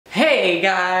Hey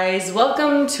guys,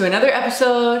 welcome to another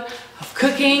episode of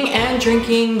Cooking and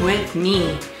Drinking with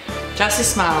me, Jessie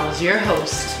Smiles, your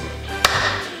host.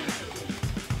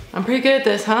 I'm pretty good at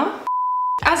this, huh?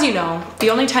 As you know,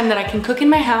 the only time that I can cook in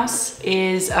my house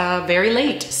is very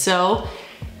late, so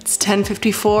it's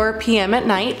 10:54 p.m. at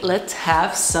night. Let's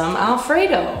have some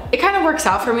Alfredo. It kind of works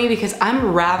out for me because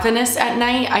I'm ravenous at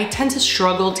night. I tend to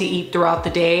struggle to eat throughout the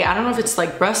day. I don't know if it's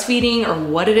like breastfeeding or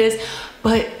what it is,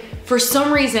 but for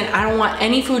some reason, I don't want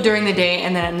any food during the day,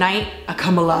 and then at night, I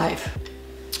come alive.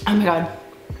 Oh my God,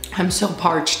 I'm so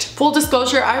parched. Full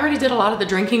disclosure, I already did a lot of the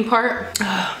drinking part.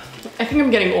 I think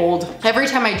I'm getting old. Every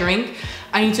time I drink,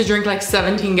 I need to drink like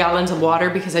 17 gallons of water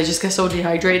because I just get so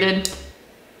dehydrated.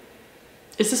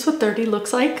 Is this what 30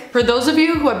 looks like? For those of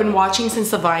you who have been watching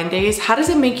since the Vine days, how does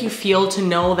it make you feel to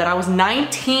know that I was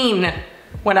 19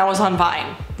 when I was on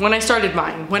Vine? When I started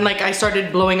Vine, when like I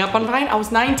started blowing up on Vine, I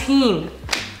was 19.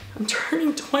 I'm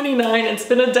turning 29, it's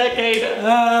been a decade.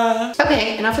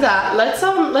 Okay, enough of that.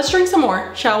 Let's drink some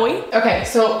more, shall we? Okay,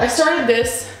 so I started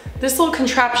this little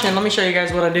contraption. Let me show you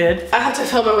guys what I did. I have to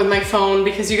film it with my phone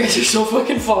because you guys are so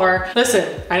fucking far.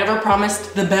 Listen, I never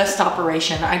promised the best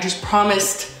operation. I just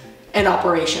promised an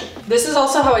operation. This is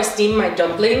also how I steam my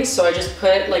dumplings. So I just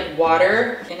put like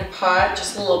water in a pot,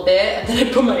 just a little bit, and then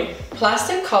I put my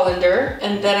plastic colander,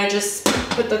 and then I just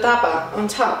put the tapa on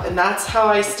top, and that's how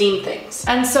I steam things.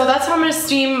 And so that's how I'm gonna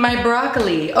steam my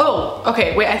broccoli. Oh,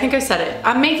 okay, wait, I think I said it.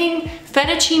 I'm making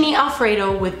fettuccine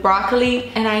alfredo with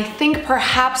broccoli, and I think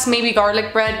perhaps maybe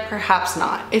garlic bread, perhaps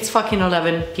not. It's fucking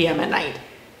 11 p.m. at night.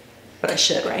 But I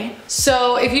should, right?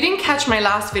 So if you didn't catch my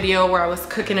last video where I was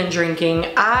cooking and drinking,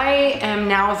 I am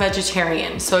now a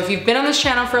vegetarian. So if you've been on this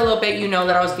channel for a little bit, you know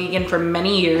that I was vegan for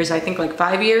many years, I think like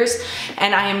 5 years,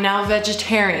 and I am now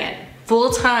vegetarian. Full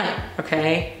time,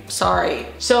 okay? Sorry.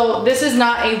 So this is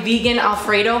not a vegan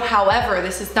Alfredo. However,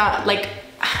 this is not like,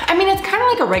 I mean, it's kind of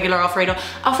like a regular Alfredo.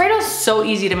 Alfredo is so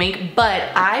easy to make, but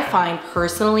I find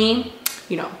personally,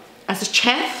 you know, as a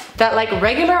chef, that like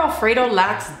regular Alfredo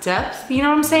lacks depth, you know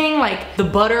what I'm saying? Like the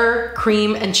butter,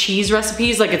 cream, and cheese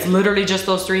recipes, like it's literally just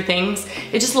those three things.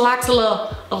 It just lacks a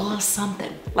little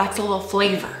something, lacks a little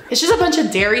flavor. It's just a bunch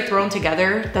of dairy thrown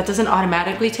together that doesn't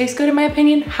automatically taste good in my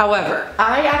opinion. However,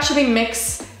 I actually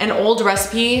mix an old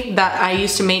recipe that I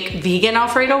used to make vegan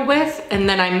Alfredo with, and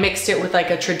then I mixed it with like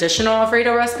a traditional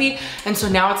Alfredo recipe. And so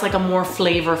now it's like a more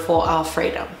flavorful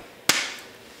Alfredo.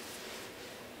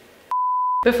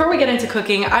 Before we get into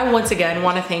cooking, I once again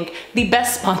want to thank the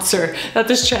best sponsor that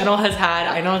this channel has had.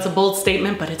 I know it's a bold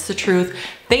statement, but it's the truth.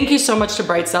 Thank you so much to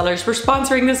Bright Cellars for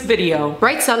sponsoring this video.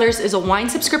 Bright Cellars is a wine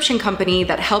subscription company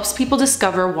that helps people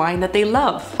discover wine that they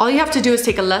love. All you have to do is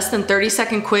take a less than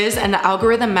 30-second quiz, and the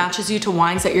algorithm matches you to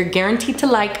wines that you're guaranteed to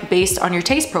like based on your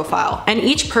taste profile. And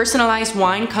each personalized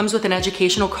wine comes with an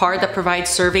educational card that provides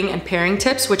serving and pairing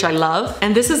tips, which I love.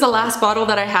 And this is the last bottle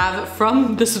that I have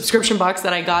from the subscription box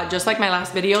that I got, just like my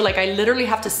last video. Like I literally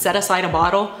have to set aside a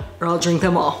bottle or I'll drink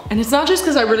them all. And it's not just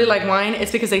because I really like wine,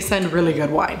 it's because they send really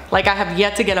good wine. Like I have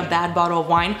yet to get a bad bottle of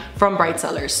wine from Bright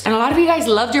Cellars. And a lot of you guys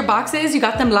loved your boxes. You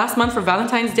got them last month for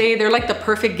Valentine's Day. They're like the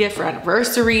perfect gift for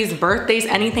anniversaries, birthdays,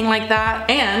 anything like that.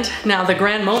 And now the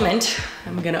grand moment,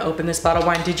 I'm gonna open this bottle of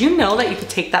wine. Did you know that you could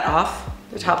take that off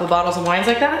the top of bottles of wines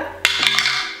like that?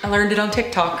 I learned it on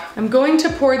TikTok. I'm going to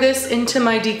pour this into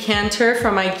my decanter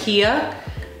from IKEA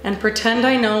and pretend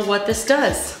I know what this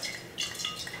does.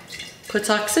 Puts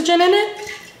oxygen in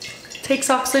it, takes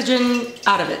oxygen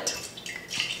out of it.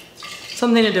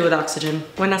 Something to do with oxygen.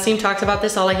 When Nassim talks about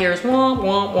this, all I hear is womp,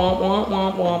 womp, womp, womp,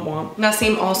 womp, womp, womp.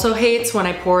 Nassim also hates when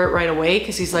I pour it right away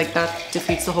because he's like, that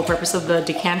defeats the whole purpose of the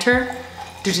decanter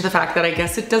due to the fact that I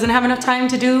guess it doesn't have enough time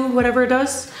to do whatever it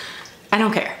does. I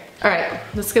don't care. All right,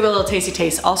 let's give it a little tasty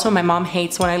taste. Also, my mom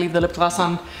hates when I leave the lip gloss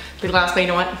on the glass, but you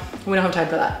know what? We don't have time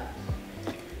for that.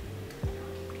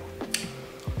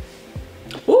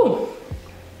 Ooh,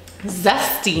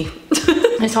 zesty.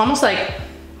 It's almost like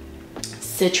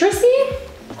citrusy.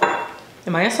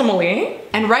 Am I a sommelier?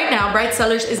 And right now, Bright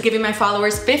Cellars is giving my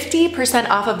followers 50%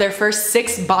 off of their first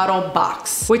 6-bottle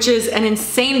box, which is an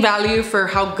insane value for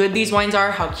how good these wines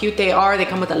are, how cute they are. They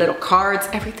come with the little cards,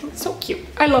 everything's so cute.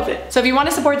 I love it. So if you want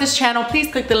to support this channel,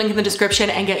 please click the link in the description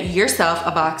and get yourself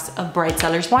a box of Bright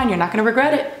Cellars wine. You're not gonna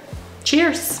regret it.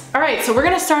 Cheers. All right, so we're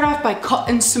gonna start off by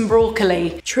cutting some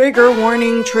broccoli. Trigger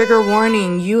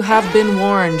warning, you have been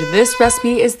warned. This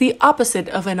recipe is the opposite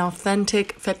of an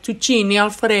authentic fettuccine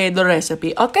alfredo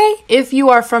recipe, okay? If you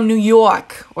are from New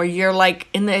York or you're like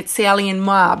in the Italian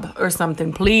mob or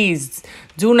something, please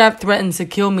Do not threaten to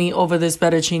kill me over this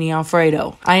fettuccine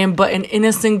alfredo. I am but an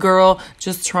innocent girl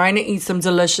just trying to eat some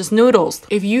delicious noodles.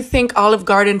 If you think Olive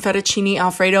Garden fettuccine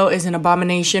alfredo is an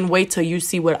abomination, wait till you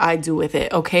see what I do with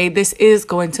it, okay? This is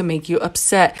going to make you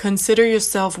upset. Consider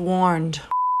yourself warned.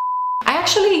 I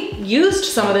actually used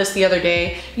some of this the other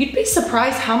day. You'd be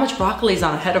surprised how much broccoli is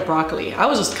on a head of broccoli. I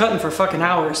was just cutting for fucking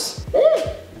hours.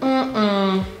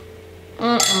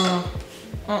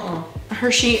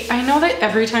 Hershey, I know that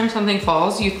every time something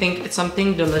falls, you think it's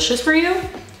something delicious for you.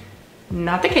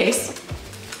 Not the case.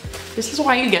 This is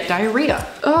why you get diarrhea.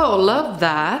 Oh, love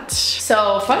that.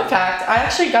 So, fun fact, I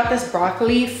actually got this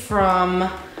broccoli from,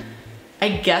 I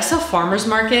guess, a farmer's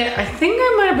market. I think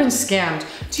I might have been scammed.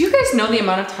 Do you guys know the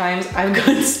amount of times I've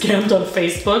gotten scammed on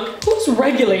Facebook? Who's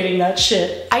regulating that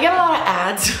shit? I get a lot of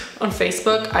ads on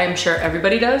Facebook. I'm sure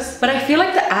everybody does. But I feel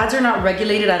like the ads are not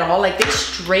regulated at all. Like, they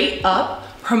straight up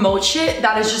promote shit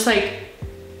that is just like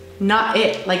not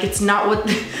it. Like, it's not what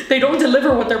they don't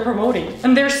deliver what they're promoting,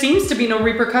 and there seems to be no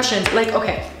repercussions. Like,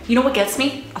 okay, you know what gets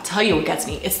me? I'll tell you what gets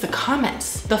me. It's the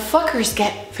comments. The fuckers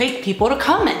get fake people to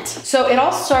comment. So it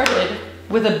all started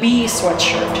with a bee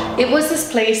sweatshirt. It was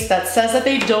this place that says that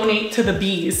they donate to the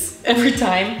bees every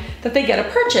time that they get a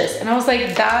purchase, and I was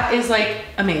like, that is like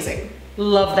amazing.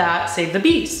 Love that. Save the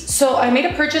bees. So I made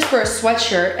a purchase for a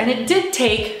sweatshirt, and it did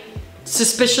take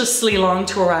suspiciously long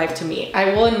to arrive to me.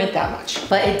 I will admit that much,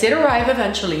 but it did arrive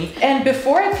eventually. And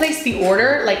before I placed the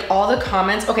order, like all the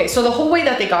comments, okay, so the whole way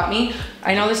that they got me,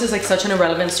 I know this is like such an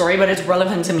irrelevant story, but it's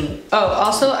relevant to me. Oh,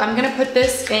 also, I'm gonna put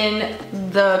this in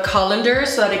the colander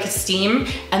so that it can steam,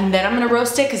 and then I'm gonna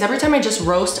roast it, because every time I just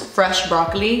roast fresh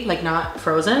broccoli, like not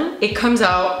frozen, it comes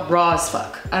out raw as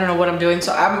fuck. I don't know what I'm doing,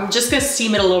 so I'm just gonna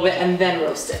steam it a little bit and then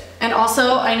roast it. And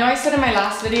also, I know I said in my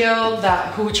last video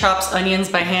that who chops onions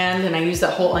by hand, and I use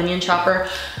that whole onion chopper.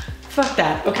 Fuck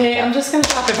that, okay? I'm just gonna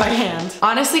chop it by hand.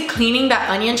 Honestly, cleaning that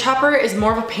onion chopper is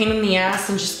more of a pain in the ass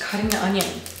than just cutting the onion.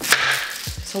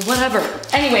 So whatever.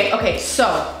 Anyway, okay,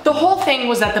 so the whole thing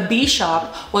was that the bee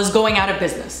shop was going out of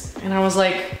business. And I was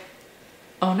like,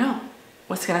 oh no,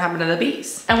 what's gonna happen to the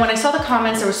bees? And when I saw the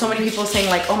comments, there were so many people saying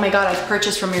like, oh my God, I've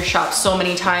purchased from your shop so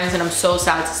many times and I'm so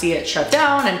sad to see it shut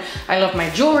down, and I love my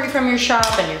jewelry from your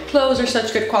shop and your clothes are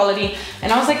such good quality.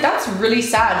 And I was like, that's really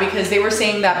sad, because they were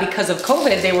saying that because of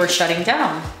COVID, they were shutting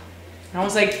down. And I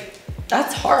was like,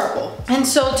 that's horrible. And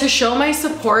so to show my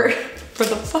support for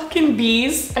the fucking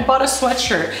bees, I bought a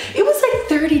sweatshirt. It was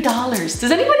like $30. Does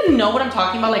anybody know what I'm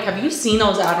talking about? Like, have you seen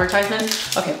those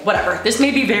advertisements? Okay, whatever. This may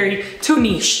be too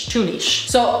niche.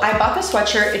 So I bought the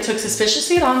sweatshirt. It took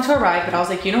suspiciously long to arrive, but I was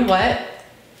like, you know what?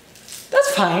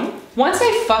 That's fine. Once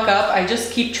I fuck up, I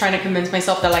just keep trying to convince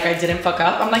myself that like I didn't fuck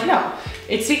up. I'm like, no,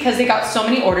 it's because they got so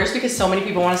many orders because so many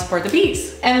people want to support the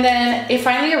bees. And then it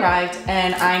finally arrived,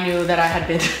 and I knew that I had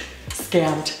been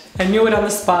scammed. I knew it on the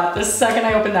spot the second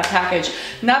I opened that package.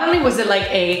 Not only was it like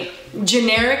a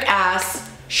generic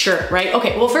ass shirt, right?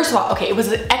 Okay, well, first of all, okay, it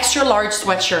was an extra large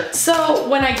sweatshirt. So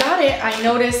when I got it, I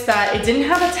noticed that it didn't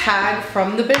have a tag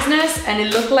from the business, and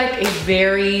it looked like a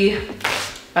very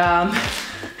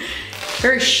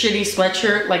shitty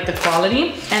sweatshirt, like the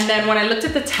quality. And then when I looked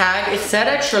at the tag, it said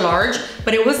extra large,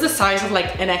 but it was the size of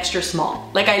like an extra small.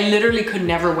 Like, I literally could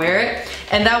never wear it.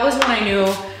 And that was when I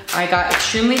knew I got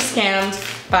extremely scammed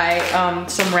by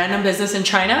some random business in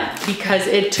China, because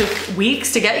it took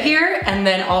weeks to get here, and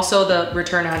then also the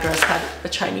return address had a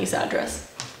Chinese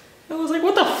address. I was like,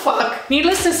 what the fuck?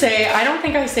 Needless to say, I don't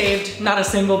think I saved not a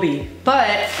single bee, but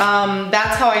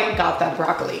that's how I got that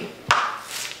broccoli.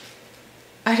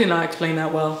 I did not explain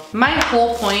that well. My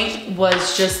whole point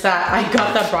was just that I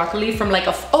got that broccoli from like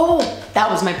oh, that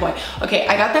was my point. Okay,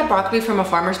 I got that broccoli from a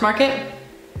farmer's market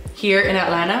here in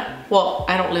Atlanta. Well,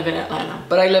 I don't live in Atlanta,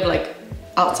 but I live like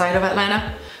outside of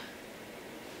Atlanta.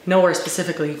 Nowhere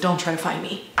specifically, don't try to find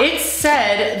me. It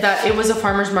said that it was a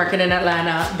farmer's market in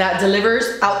Atlanta that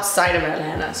delivers outside of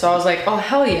Atlanta. So I was like, oh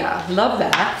hell yeah, love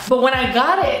that. But when I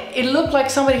got it, it looked like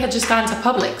somebody had just gone to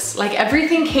Publix. Like,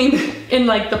 everything came in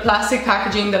like the plastic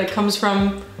packaging that it comes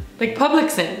from like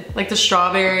Publix in. Like the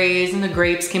strawberries and the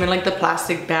grapes came in like the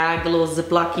plastic bag, the little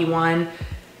Ziploc-y one.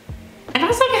 And I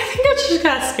was like, I think I just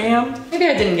got scammed. Maybe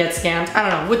I didn't get scammed. I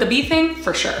don't know. With the bee thing,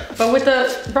 for sure. But with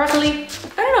the broccoli,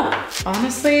 I don't know.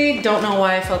 Honestly, don't know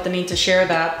why I felt the need to share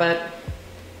that, but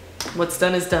what's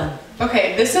done is done.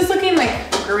 Okay, this is looking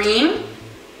like green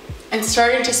and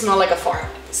starting to smell like a fart.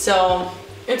 So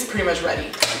it's pretty much ready.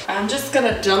 I'm just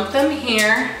gonna dump them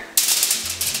here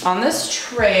on this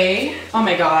tray. Oh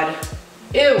my God.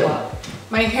 Ew.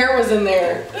 My hair was in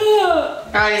there.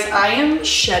 Ugh. Guys, I am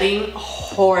shedding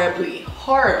horribly.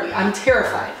 I'm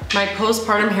terrified. My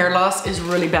postpartum hair loss is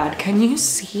really bad. Can you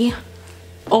see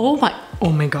Oh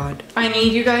my God. I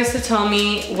need you guys to tell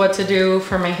me what to do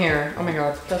for my hair. Oh my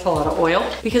God, that's a lot of oil.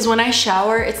 Because when I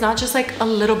shower, it's not just like a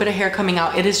little bit of hair coming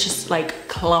out. It is just like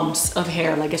clumps of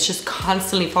hair. Like it's just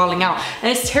constantly falling out.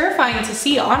 And it's terrifying to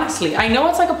see, honestly. I know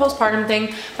it's like a postpartum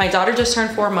thing. My daughter just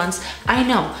turned 4 months. I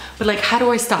know, but like, how do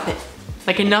I stop it?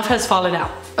 Like enough has fallen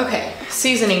out. Okay,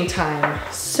 seasoning time.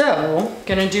 So,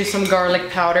 gonna do some garlic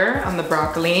powder on the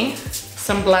broccoli,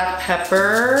 some black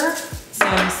pepper,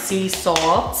 some sea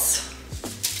salt,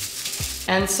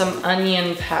 and some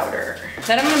onion powder.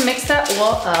 Then I'm gonna mix that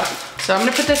all up. So I'm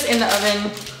gonna put this in the oven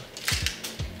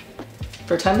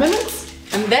for 10 minutes.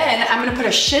 And then I'm gonna put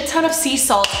a shit ton of sea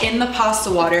salt in the pasta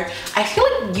water. I feel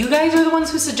like you guys are the ones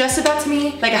who suggested that to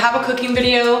me. Like I have a cooking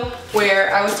video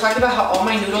where I was talking about how all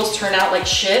my noodles turn out like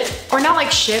shit. Or not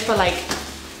like shit, but like,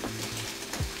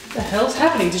 what the hell's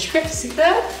happening? Did you guys see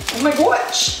that? Oh my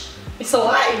gosh, it's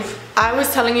alive. I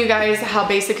was telling you guys how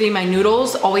basically my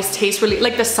noodles always taste really,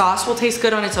 like the sauce will taste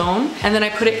good on its own, and then I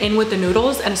put it in with the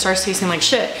noodles and it starts tasting like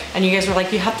shit. And you guys were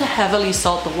like, you have to heavily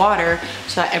salt the water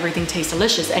so that everything tastes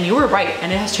delicious. And you were right,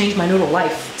 and it has changed my noodle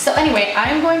life. So anyway,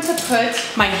 I'm going to put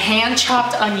my hand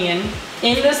chopped onion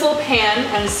in this little pan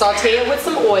and saute it with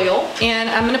some oil. And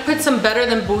I'm gonna put some better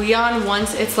than bouillon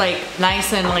once it's like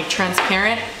nice and like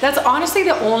transparent. That's honestly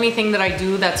the only thing that I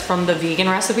do that's from the vegan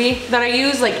recipe that I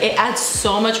use. Like it adds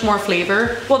so much more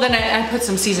flavor. Well, then I put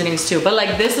some seasonings too, but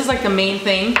like this is like the main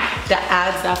thing that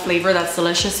adds that flavor that's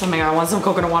delicious. Oh my God, I want some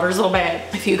coconut water so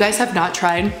bad. If you guys have not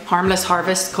tried Harmless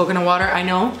Harvest coconut water, I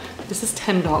know this is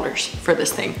 $10 for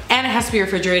this thing. And it has to be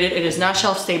refrigerated. It is not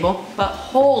shelf stable, but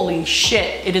holy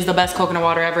shit, it is the best coconut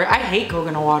water ever. I hate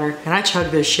coconut water and I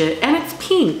chug this shit, and it's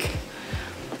pink.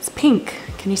 It's pink.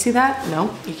 Can you see that?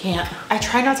 No, you can't. I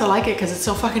try not to like it because it's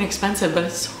so fucking expensive, but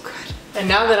it's so good. And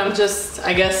now that I'm just,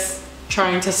 I guess,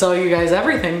 trying to sell you guys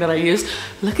everything that I use,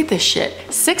 look at this shit.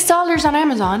 $6 on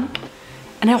Amazon,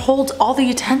 and it holds all the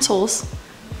utensils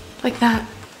like that.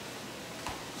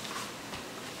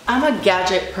 I'm a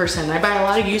gadget person. I buy a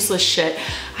lot of useless shit.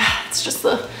 It's just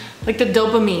the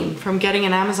dopamine from getting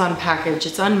an Amazon package.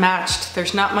 It's unmatched.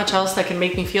 There's not much else that can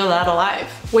make me feel that alive.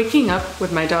 Waking up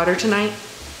with my daughter tonight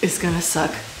is gonna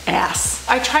suck ass.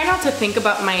 I try not to think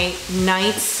about my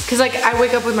nights, because like I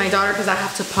wake up with my daughter because I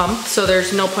have to pump, so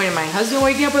there's no point in my husband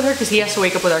waking up with her because he has to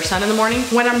wake up with our son in the morning.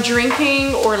 When I'm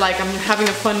drinking or like I'm having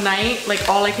a fun night, like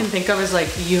all I can think of is like,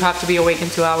 you have to be awake in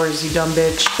 2 hours, you dumb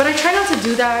bitch. But I try not to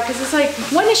do that because it's like,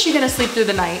 when is she gonna sleep through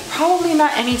the night? Probably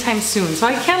not anytime soon, so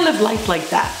I can't live life like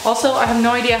that. Also, I have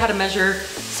no idea how to measure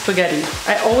spaghetti.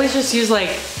 I always just use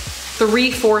like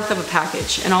 3/4 of a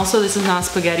package. And also this is not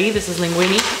spaghetti, this is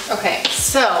linguine. Okay,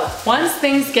 so once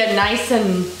things get nice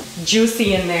and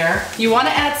juicy in there, you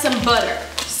wanna add some butter.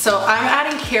 So I'm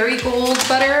adding Kerrygold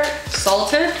butter,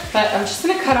 salted, but I'm just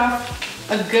gonna cut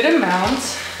off a good amount.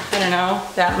 I don't know,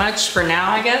 that much for now,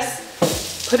 I guess.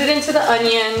 Put it into the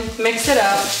onion, mix it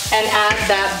up, and add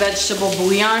that vegetable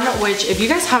bouillon, which if you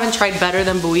guys haven't tried Better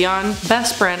Than Bouillon,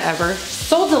 best brand ever.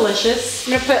 So delicious.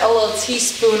 I'm gonna put a little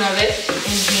teaspoon of it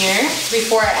in here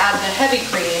before I add the heavy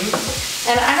cream.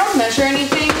 And I don't measure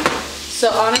anything,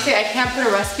 so honestly, I can't put a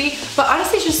recipe, but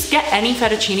honestly, just get any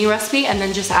fettuccine recipe and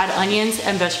then just add onions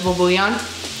and vegetable bouillon,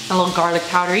 a little garlic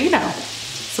powder, you know.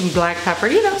 Some black pepper,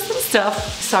 you know, some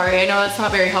stuff. Sorry, I know that's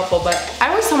not very helpful, but I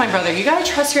always tell my brother, you gotta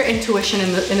trust your intuition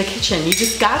in the kitchen. You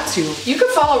just got to. You can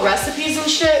follow recipes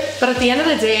and shit, but at the end of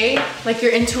the day, like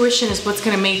your intuition is what's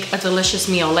gonna make a delicious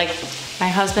meal. Like my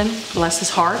husband, bless his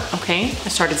heart, okay? I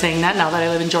started saying that now that I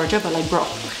live in Georgia, but like, bro,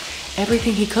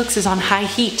 everything he cooks is on high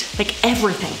heat. Like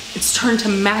everything. It's turned to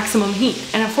maximum heat.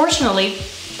 And unfortunately,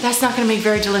 that's not gonna make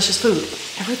very delicious food.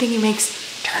 Everything he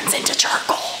makes turns into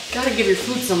charcoal. Gotta give your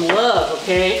food some love,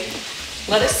 okay?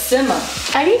 Let it simmer.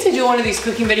 I need to do one of these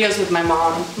cooking videos with my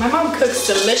mom. My mom cooks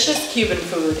delicious Cuban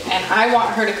food, and I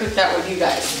want her to cook that with you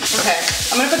guys. Okay,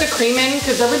 I'm gonna put the cream in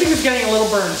because everything is getting a little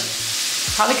burnt.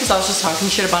 Probably because I was just talking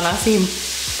shit about Nassim.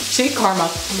 See, karma.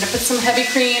 I'm gonna put some heavy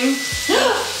cream.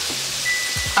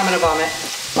 I'm gonna vomit.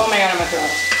 Oh my God, I'm gonna throw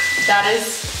up. That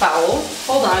is foul.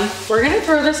 Hold on. We're gonna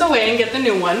throw this away and get the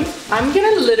new one. I'm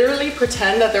gonna literally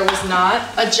pretend that there was not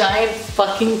a giant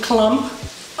fucking clump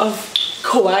of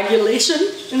coagulation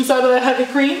inside of that heavy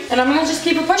cream. And I'm gonna just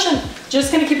keep it pushing.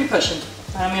 Just gonna keep it pushing.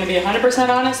 I'm gonna be 100%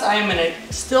 honest. I am gonna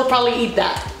still probably eat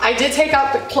that. I did take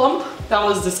out the clump. That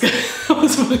was disgusting. That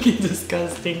was fucking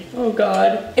disgusting. Oh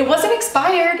God. It wasn't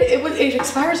expired. It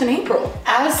expires in April.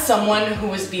 As someone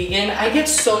who is vegan, I get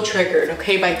so triggered,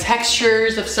 okay, by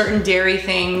textures of certain dairy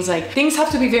things. Like things have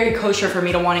to be very kosher for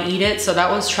me to want to eat it. So that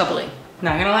was troubling.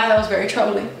 Not gonna lie, that was very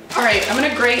troubling. All right, I'm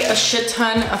gonna grate a shit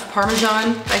ton of Parmesan.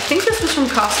 I think this was from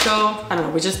Costco. I don't know,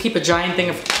 we just keep a giant thing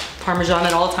of Parmesan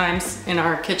at all times in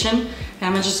our kitchen. And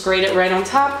I'm gonna just grate it right on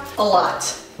top. A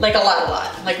lot. Like a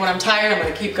lot. Like when I'm tired, I'm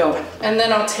gonna keep going. And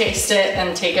then I'll taste it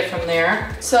and take it from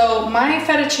there. So my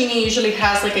fettuccine usually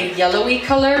has like a yellowy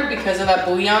color because of that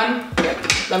bouillon. Here,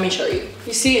 let me show you.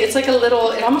 You see, it's like a little,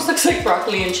 it almost looks like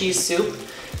broccoli and cheese soup.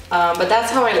 But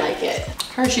that's how I like it.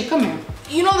 Hershey, come here.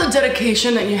 You know the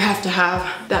dedication that you have to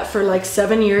have, that for like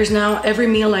 7 years now, every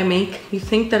meal I make, you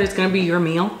think that it's gonna be your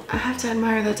meal? I have to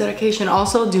admire that dedication.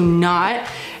 Also, do not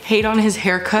hate on his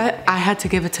haircut. I had to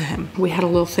give it to him. We had a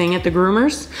little thing at the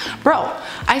groomers. Bro,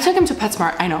 I took him to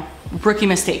PetSmart, I know. Rookie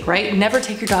mistake, right? Never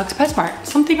take your dog to PetSmart.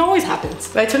 Something always happens.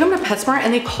 But I took him to PetSmart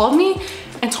and they called me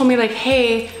and told me like,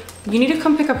 hey, you need to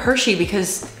come pick up Hershey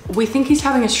because we think he's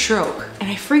having a stroke.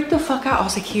 And I freaked the fuck out. I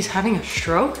was like, he's having a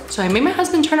stroke? So I made my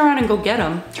husband turn around and go get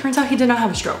him. Turns out he did not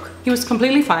have a stroke. He was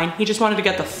completely fine. He just wanted to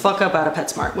get the fuck up out of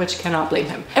PetSmart, which cannot blame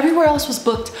him. Everywhere else was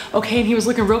booked, okay? And he was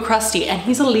looking real crusty. And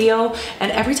he's a Leo,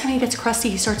 and every time he gets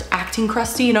crusty, he starts acting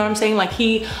crusty, you know what I'm saying? Like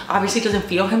he obviously doesn't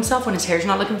feel himself when his hair's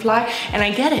not looking fly, and I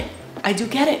get it. I do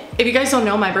get it. If you guys don't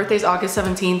know, my birthday's August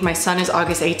 17th, my son is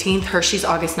August 18th, Hershey's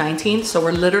August 19th, so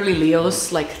we're literally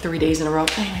Leos like 3 days in a row.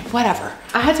 Anyway, whatever.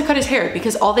 I had to cut his hair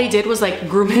because all they did was like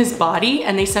groom his body,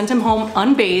 and they sent him home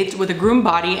unbathed with a groomed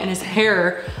body and his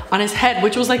hair on his head,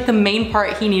 which was like the main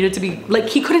part he needed to be, like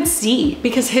he couldn't see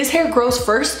because his hair grows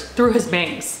first through his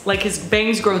bangs. Like his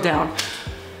bangs grow down.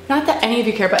 Not that any of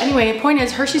you care, but anyway, point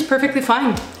is Hershey's perfectly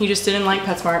fine. He just didn't like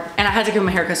PetSmart, and I had to give him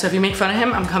a haircut, so if you make fun of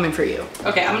him, I'm coming for you.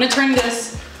 Okay, I'm gonna turn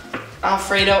this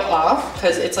Alfredo off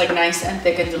because it's like nice and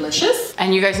thick and delicious.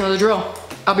 And you guys know the drill.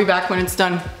 I'll be back when it's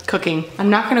done cooking. I'm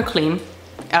not gonna clean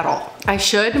at all. I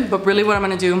should, but really what I'm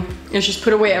gonna do is just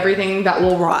put away everything that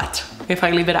will rot if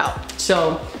I leave it out.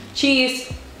 So cheese,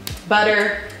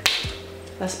 butter,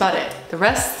 that's about it. The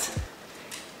rest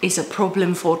is a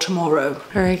problem for tomorrow.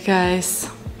 All right, guys.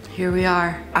 Here we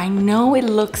are. I know it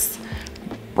looks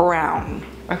brown,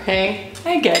 okay?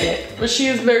 I get it, but she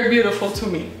is very beautiful to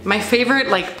me. My favorite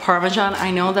like Parmesan,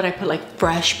 I know that I put like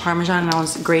fresh Parmesan and I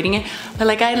was grating it, but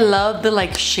like I love the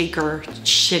like shaker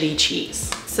shitty cheese.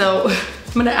 So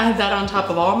I'm gonna add that on top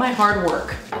of all my hard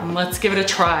work. And let's give it a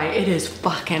try. It is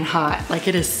fucking hot. Like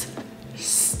it is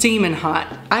steaming hot.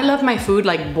 I love my food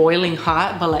like boiling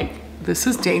hot, but like this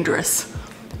is dangerous.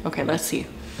 Okay, let's see.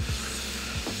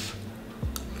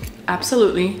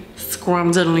 Absolutely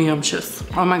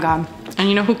scrumdiddlyumptious. Oh my God. And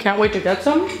you know who can't wait to get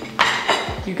some?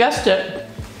 You guessed it.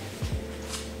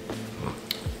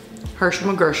 Hershey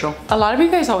McGershel. A lot of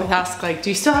you guys always ask like, do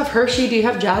you still have Hershey? Do you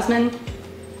have Jasmine?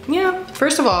 Yeah,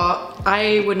 first of all,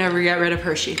 I would never get rid of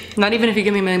Hershey. Not even if you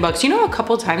give me $1 million. You know, a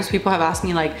couple times people have asked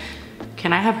me like,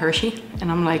 can I have Hershey? And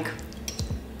I'm like,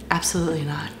 absolutely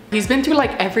not. He's been through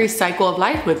like every cycle of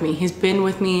life with me. He's been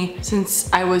with me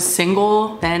since I was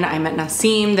single. Then I met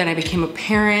Nassim, then I became a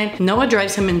parent. Noah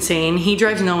drives him insane. He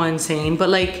drives Noah insane, but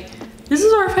like, this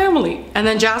is our family. And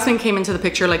then Jasmine came into the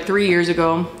picture like 3 years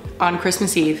ago on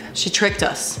Christmas Eve. She tricked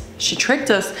us. She tricked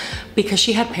us because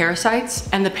she had parasites,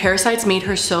 and the parasites made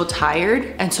her so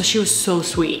tired, and so she was so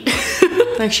sweet.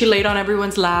 Like she laid on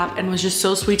everyone's lap and was just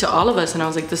so sweet to all of us, and I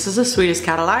was like, this is the sweetest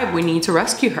cat alive. We need to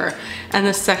rescue her. And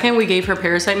the second we gave her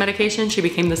parasite medication, she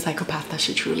became the psychopath that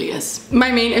she truly is.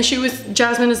 My main issue with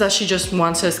Jasmine is that she just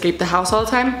wants to escape the house all the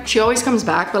time. She always comes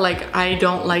back, but like I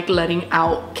don't like letting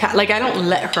out cat. Like I don't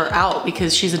let her out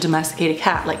because she's a domesticated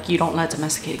cat. Like you don't let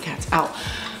domesticated cats out.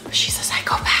 She's a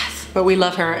psychopath. But we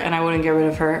love her and I wouldn't get rid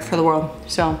of her for the world.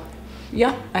 So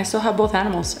yeah, I still have both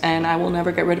animals and I will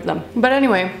never get rid of them. But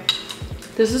anyway,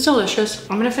 this is delicious.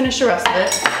 I'm gonna finish the rest of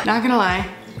it. Not gonna lie,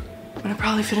 I'm gonna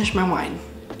probably finish my wine.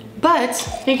 But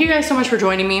thank you guys so much for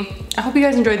joining me. I hope you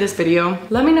guys enjoyed this video.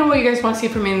 Let me know what you guys want to see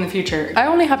from me in the future. I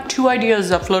only have 2 ideas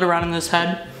that float around in this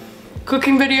head.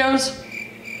 Cooking videos,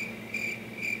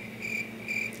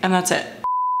 and that's it.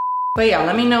 But yeah,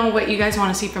 let me know what you guys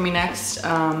want to see from me next.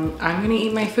 I'm gonna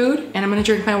eat my food and I'm gonna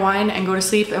drink my wine and go to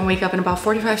sleep and wake up in about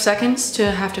 45 seconds to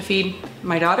have to feed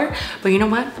my daughter. But you know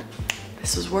what?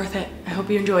 This was worth it. I hope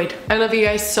you enjoyed. I love you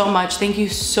guys so much. Thank you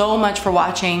so much for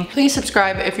watching. Please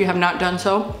subscribe if you have not done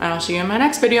so, and I'll see you in my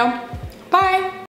next video. Bye.